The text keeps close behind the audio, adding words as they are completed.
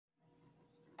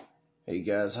Hey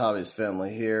guys, Hobbies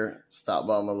Family here. Stopped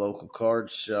by my local card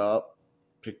shop.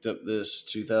 Picked up this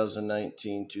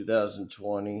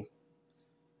 2019-2020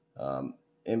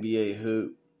 NBA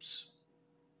Hoops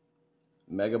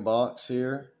Mega Box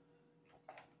here.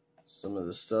 Some of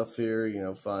the stuff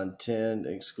here, find 10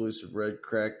 exclusive red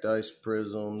cracked ice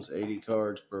prisms, 80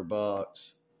 cards per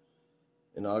box.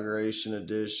 Inauguration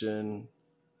edition.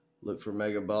 Look for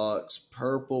Mega Box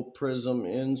purple prism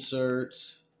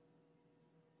inserts.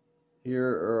 Here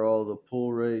are all the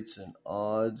pull rates and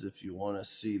odds if you want to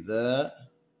see that.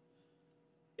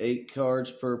 8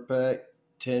 cards per pack,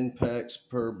 10 packs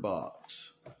per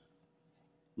box.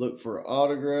 Look for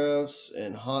autographs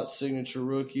and hot signature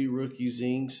rookies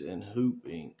inks, and hoop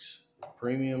inks.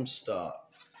 Premium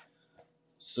stock.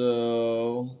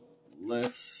 So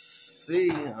let's see.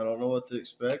 I don't know what to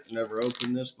expect. Never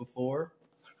opened this before.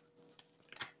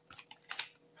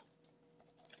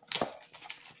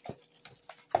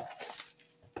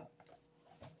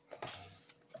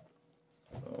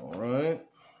 All right.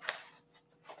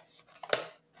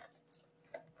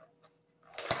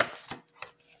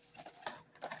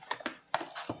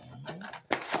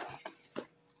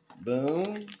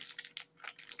 Boom.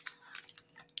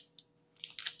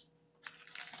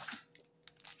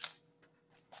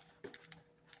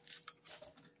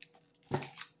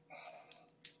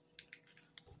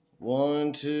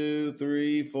 One, 2,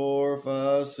 3, 4,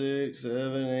 5, 6,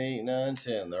 7, 8, 9,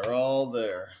 10. They're all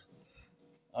there.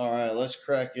 All right, let's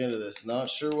crack into this. Not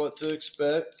sure what to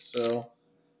expect, so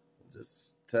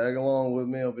just tag along with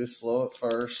me. I'll be slow at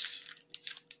first.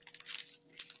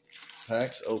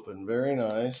 Packs open. Very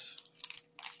nice.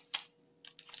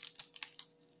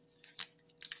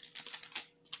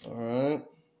 All right.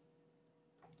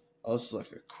 Oh, it's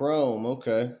like a chrome.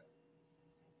 Okay.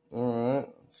 All right.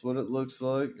 That's what it looks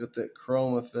like. Got that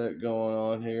chrome effect going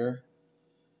on here.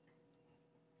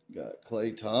 Got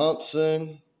Klay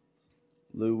Thompson,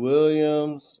 Lou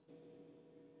Williams,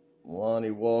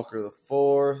 Lonnie Walker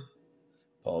IV,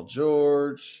 Paul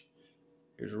George.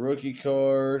 Here's a rookie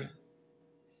card.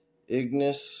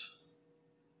 Ignis.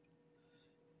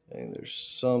 And there's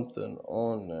something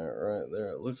on that right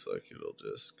there. It looks like it'll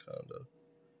just kind of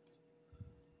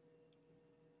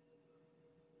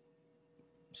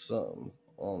something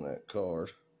on that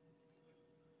card.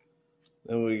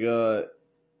 Then we got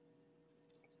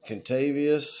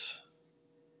Contavious.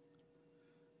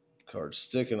 Card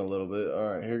sticking a little bit.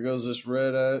 All right, here goes this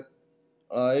red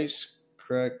ice,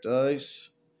 cracked ice.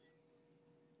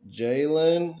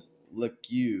 Jalen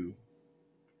LeCue.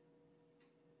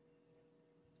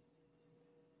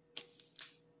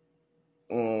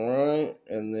 All right,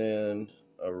 and then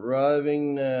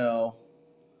arriving now.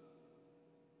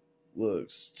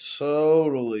 Looks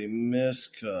totally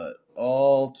miscut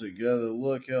all together.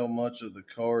 Look how much of the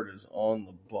card is on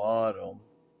the bottom.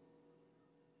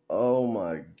 Oh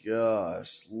my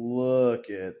gosh, look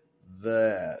at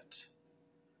that.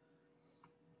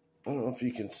 I don't know if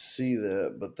you can see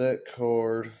that, but that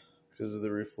card, because of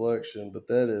the reflection, but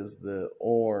that is the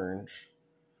orange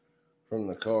from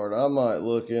the card. I might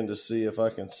look in to see if I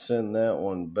can send that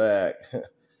one back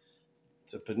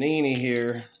to Panini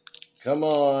here. Come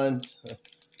on.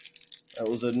 That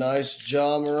was a nice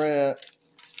Ja Morant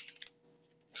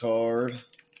card.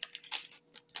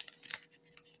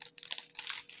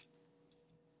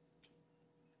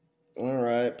 All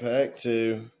right, pack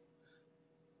 2.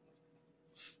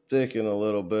 Sticking a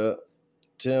little bit.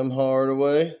 Tim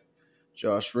Hardaway,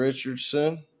 Josh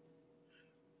Richardson.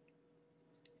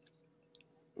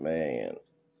 Man.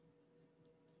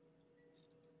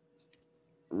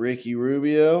 Ricky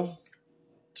Rubio,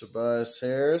 Tobias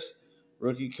Harris,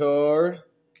 rookie card,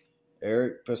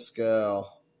 Eric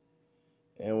Pascal.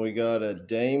 And we got a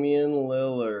Damian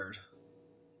Lillard.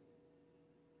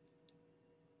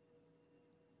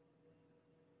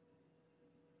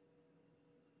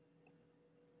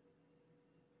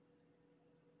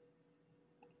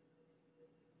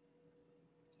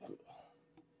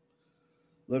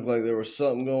 Looked like there was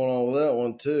something going on with that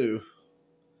one too.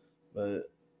 But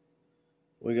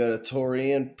we got a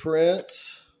Torian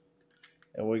Prince.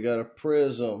 And we got a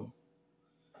prism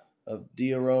of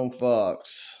De'Aaron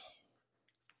Fox.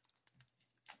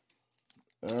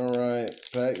 All right,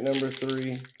 pack number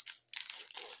 3.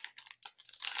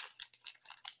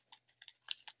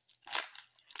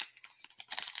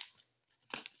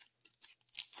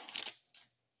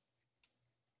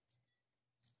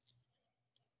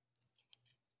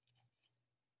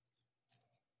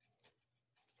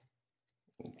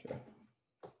 Okay.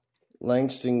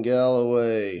 Langston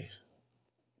Galloway,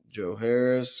 Joe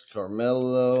Harris,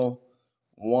 Carmelo,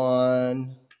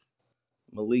 Juan,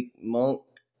 Malik Monk,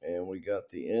 And we got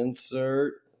the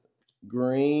insert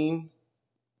green.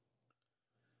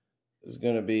 Is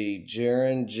going to be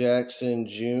Jaren Jackson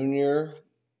Jr.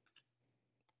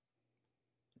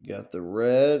 Got the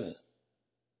red,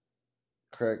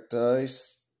 cracked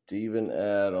ice, Steven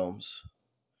Adams.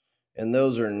 And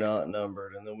those are not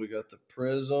numbered. And then we got the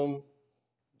prism,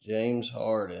 James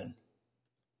Harden.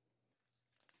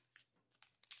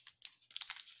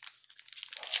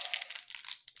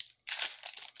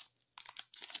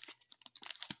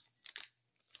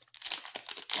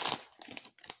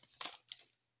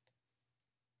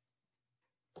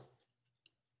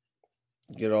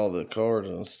 Get all the cards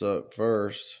unstuck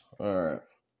first. All right.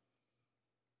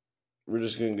 We're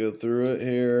just going to go through it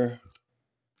here.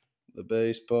 The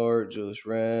base part, Julius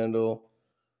Randle,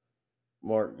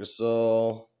 Marc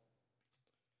Gasol.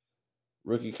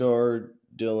 Rookie card,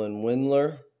 Dylan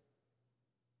Windler.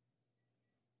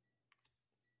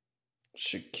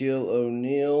 Shaquille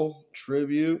O'Neal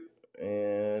tribute.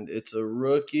 And it's a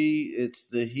rookie. It's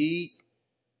the Heat.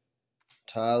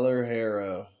 Tyler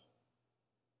Herro.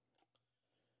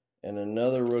 And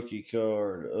another rookie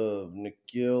card of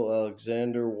Nickeil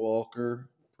Alexander-Walker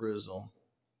Prism.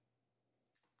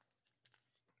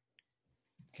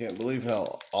 Can't believe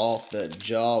how off that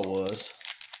jaw was.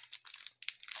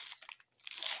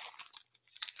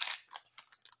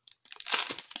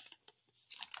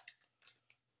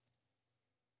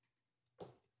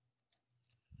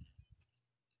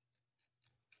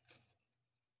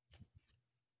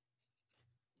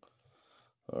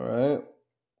 All right.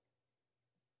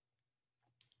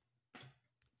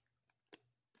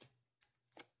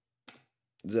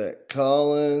 Zach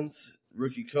Collins,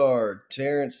 rookie card.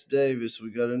 Terrence Davis,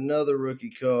 we got another rookie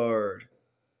card.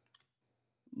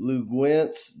 Lou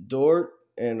Gwentz, Dort,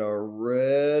 and our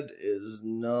red is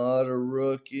not a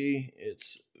rookie.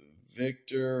 It's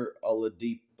Victor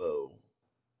Oladipo.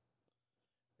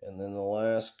 And then the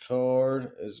last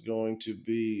card is going to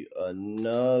be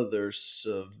another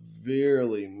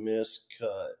severely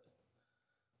miscut.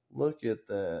 Look at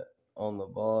that on the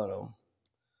bottom.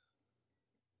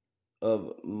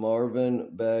 Of Marvin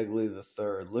Bagley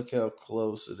III. Look how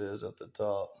close it is at the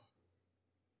top.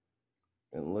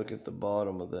 And look at the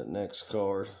bottom of that next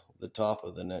card. The top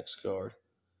of the next card.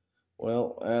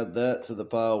 Well, add that to the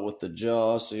pile with the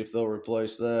jaw. See if they'll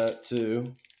replace that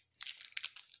too.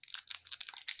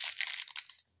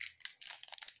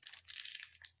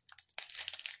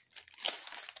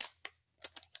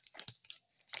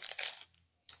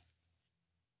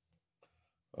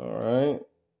 All right.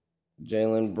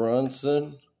 Jalen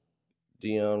Brunson,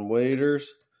 Dion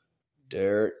Waiters,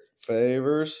 Derek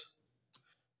Favors,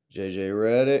 JJ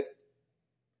Redick,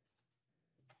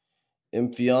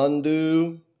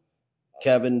 Mfiondu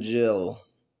Kabengele.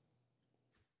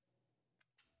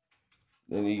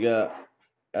 Then you got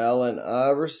Allen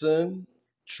Iverson,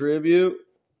 tribute,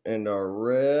 and our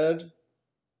red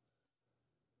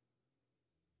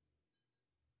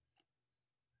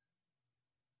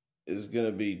is going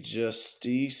to be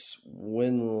Justice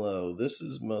Winlow. This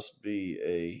must be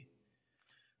a...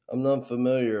 I'm not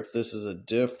familiar if this is a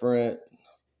different,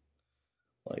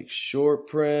 like, short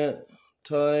print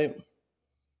type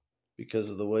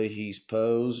because of the way he's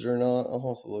posed or not.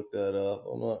 I'll have to look that up.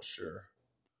 I'm not sure.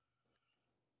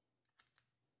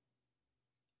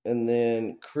 And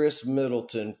then Chris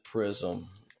Middleton Prism.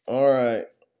 All right,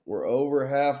 we're over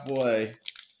halfway.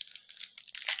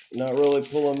 Not really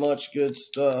pulling much good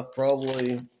stuff.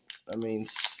 Probably, I mean,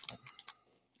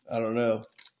 I don't know.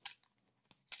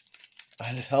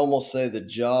 I'd almost say the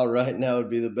jaw right now would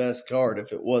be the best card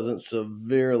if it wasn't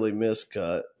severely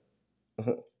miscut.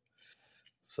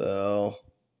 So,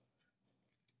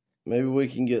 maybe we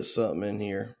can get something in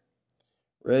here.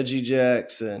 Reggie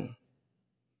Jackson.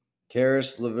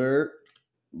 Karis LeVert.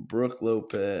 Brooke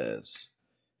Lopez.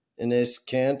 Enes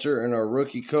Kanter and our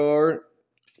rookie card.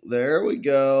 There we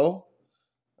go.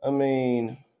 I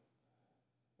mean,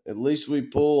 at least we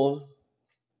pulled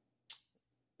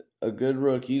a good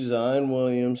rookie, Zion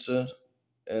Williamson,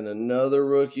 and another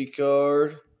rookie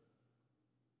card,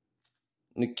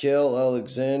 Nickeil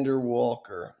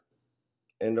Alexander-Walker.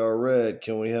 And our red,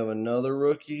 can we have another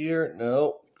rookie here?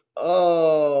 No.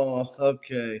 Oh,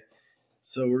 okay.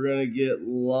 So we're going to get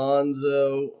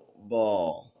Lonzo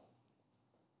Ball.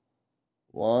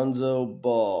 Lonzo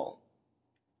Ball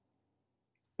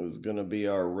is going to be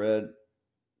our red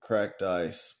cracked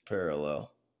ice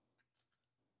parallel.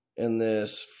 And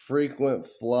this frequent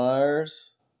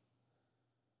flyers,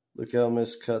 look how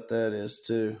miscut that is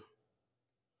too.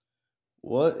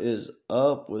 What is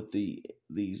up with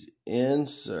these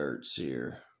inserts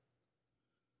here?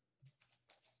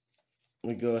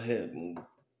 Let me go ahead and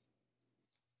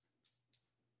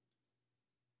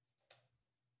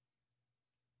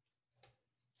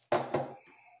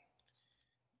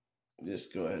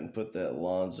Just go ahead and put that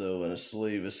Lonzo in a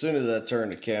sleeve. As soon as I turn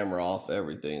the camera off,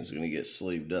 everything's going to get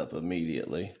sleeved up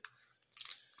immediately.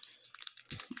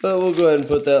 But we'll go ahead and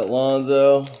put that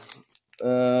Lonzo.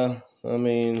 I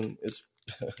mean, it's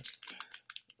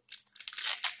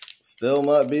still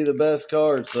might be the best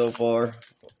card so far.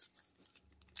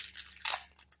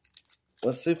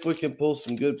 Let's see if we can pull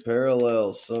some good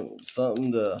parallels,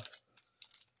 something to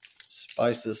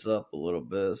spice this up a little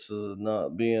bit. This is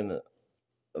not being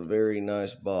a very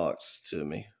nice box to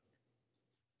me.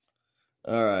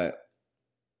 All right.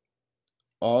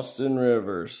 Austin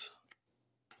Rivers,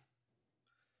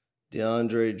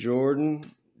 DeAndre Jordan,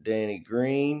 Danny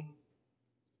Green,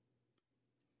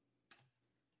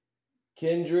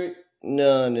 Kendrick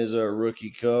Nunn is our rookie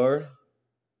card.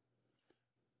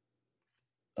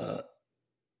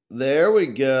 There we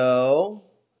go.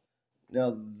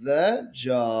 Now that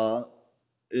jaw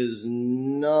is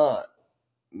not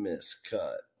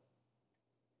miscut.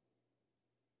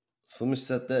 So let me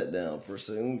set that down for a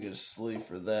second. Let me get a sleeve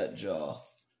for that jaw.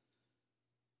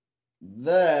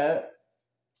 That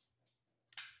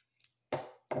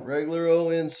regular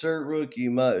old insert rookie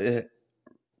might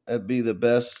be the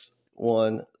best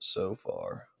one so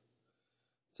far.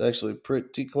 It's actually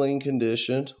pretty clean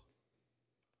conditioned.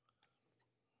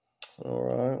 All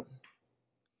right.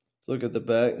 Let's look at the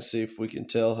back and see if we can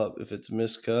tell if it's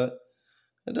miscut.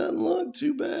 It doesn't look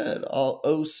too bad, all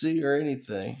OC or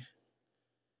anything.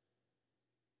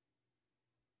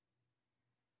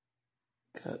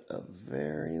 Got a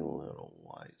very little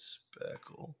white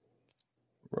speckle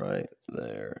right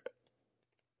there.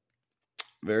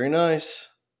 Very nice.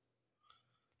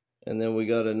 And then we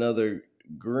got another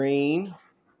green,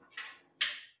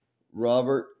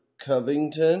 Robert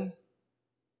Covington.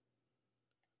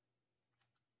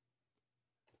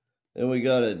 Then we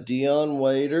got a Dion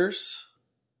Waiters.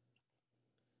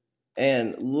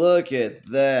 And look at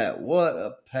that. What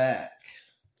a pack.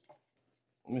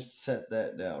 Let me set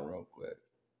that down real quick.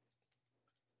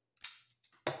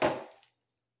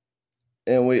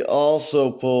 And we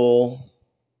also pull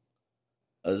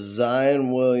a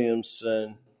Zion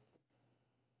Williamson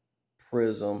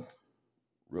Prism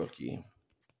rookie.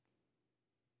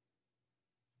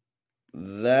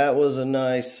 That was a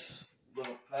nice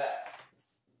little pack.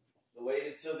 I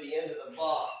waited till the end of the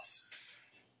box.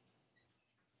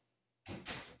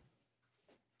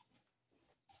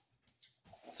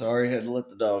 Sorry, had to let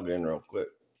the dog in real quick.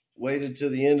 Waited till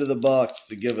the end of the box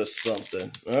to give us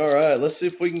something. All right, let's see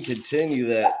if we can continue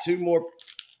that. Two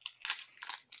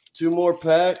more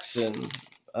packs, and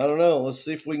I don't know. Let's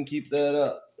see if we can keep that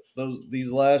up.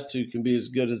 These last two can be as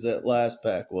good as that last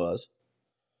pack was.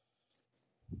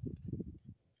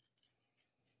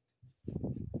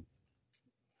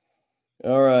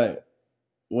 All right.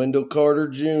 Wendell Carter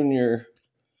Jr.,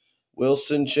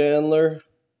 Wilson Chandler,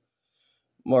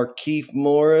 Markieff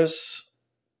Morris,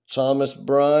 Thomas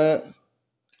Bryant.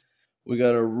 We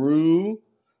got a Rue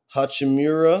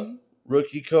Hachimura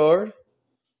rookie card,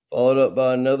 followed up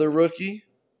by another rookie,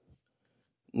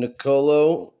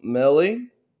 Nicolo Melli.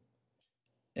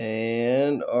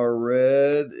 And our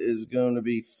red is going to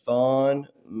be Thon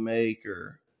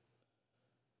Maker.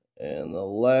 And the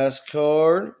last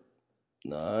card,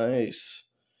 nice.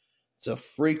 It's a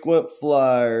frequent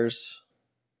Flyers.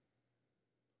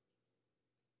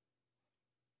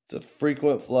 It's a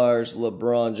frequent Flyers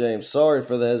LeBron James. Sorry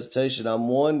for the hesitation. I'm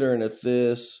wondering if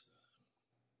this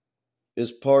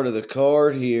is part of the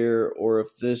card here or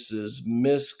if this is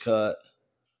miscut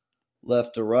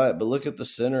left to right. But look at the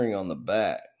centering on the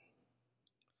back.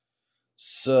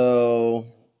 So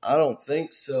I don't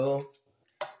think so.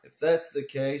 If that's the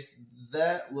case,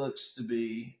 that looks to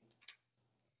be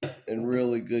in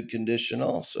really good condition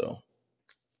also.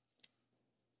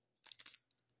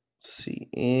 See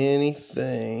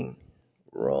anything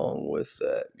wrong with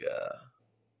that guy?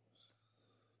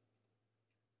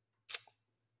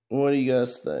 What do you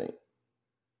guys think?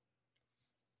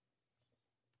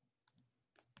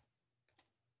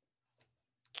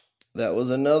 That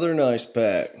was another nice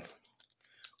pack.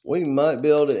 We might be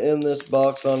able to end this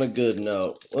box on a good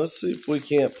note. Let's see if we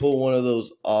can't pull one of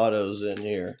those autos in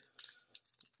here.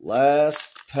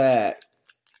 Last pack.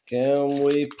 Can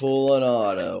we pull an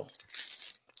auto?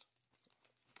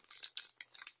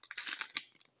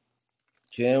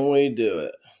 Can we do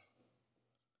it?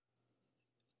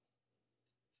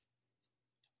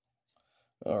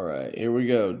 All right, here we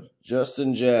go.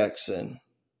 Justin Jackson,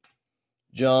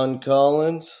 John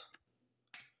Collins,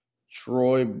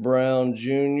 Troy Brown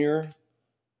Jr.,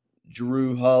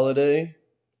 Drew Holiday,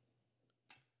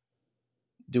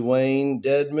 Dwayne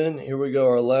Dedman. Here we go,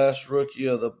 our last rookie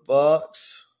of the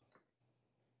box.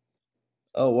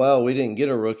 Oh, wow, we didn't get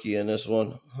a rookie in this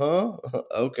one. Huh?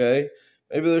 Okay.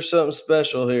 Maybe there's something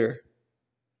special here.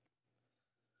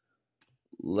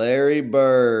 Larry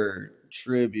Bird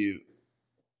tribute.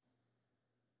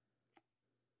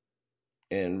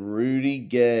 And Rudy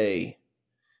Gay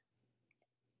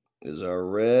is our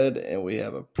red. And we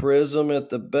have a prism at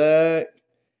the back,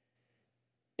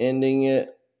 ending it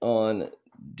on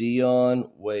Dion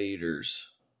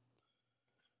Waiters.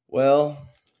 Well,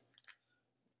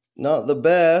 not the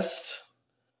best,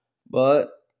 but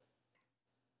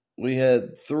we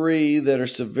had 3 that are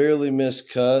severely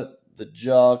miscut. The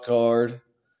jaw card,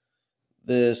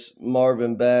 this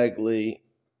Marvin Bagley,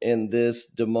 and this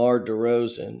DeMar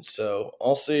DeRozan. So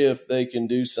I'll see if they can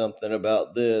do something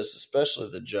about this,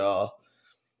 especially the jaw.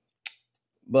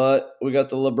 But we got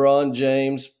the LeBron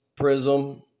James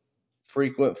Prism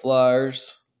Frequent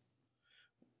Flyers,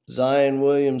 Zion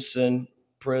Williamson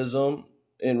Prism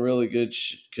in really good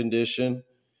condition.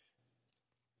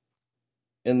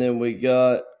 And then we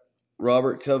got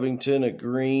Robert Covington, a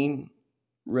green,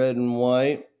 red and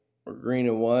white, or green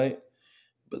and white.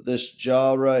 But this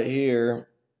jaw right here,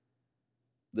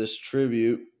 this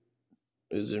tribute,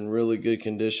 is in really good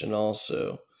condition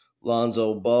also.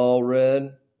 Lonzo Ball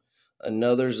red,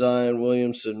 another Zion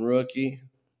Williamson rookie.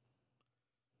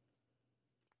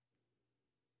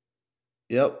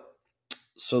 Yep.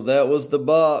 So that was the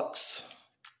box.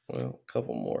 Well, a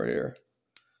couple more here.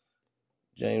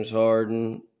 James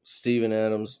Harden, Steven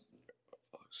Adams,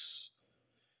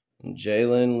 and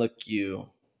Jalen LeCue.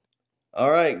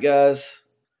 All right, guys.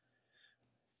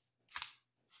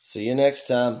 See you next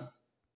time.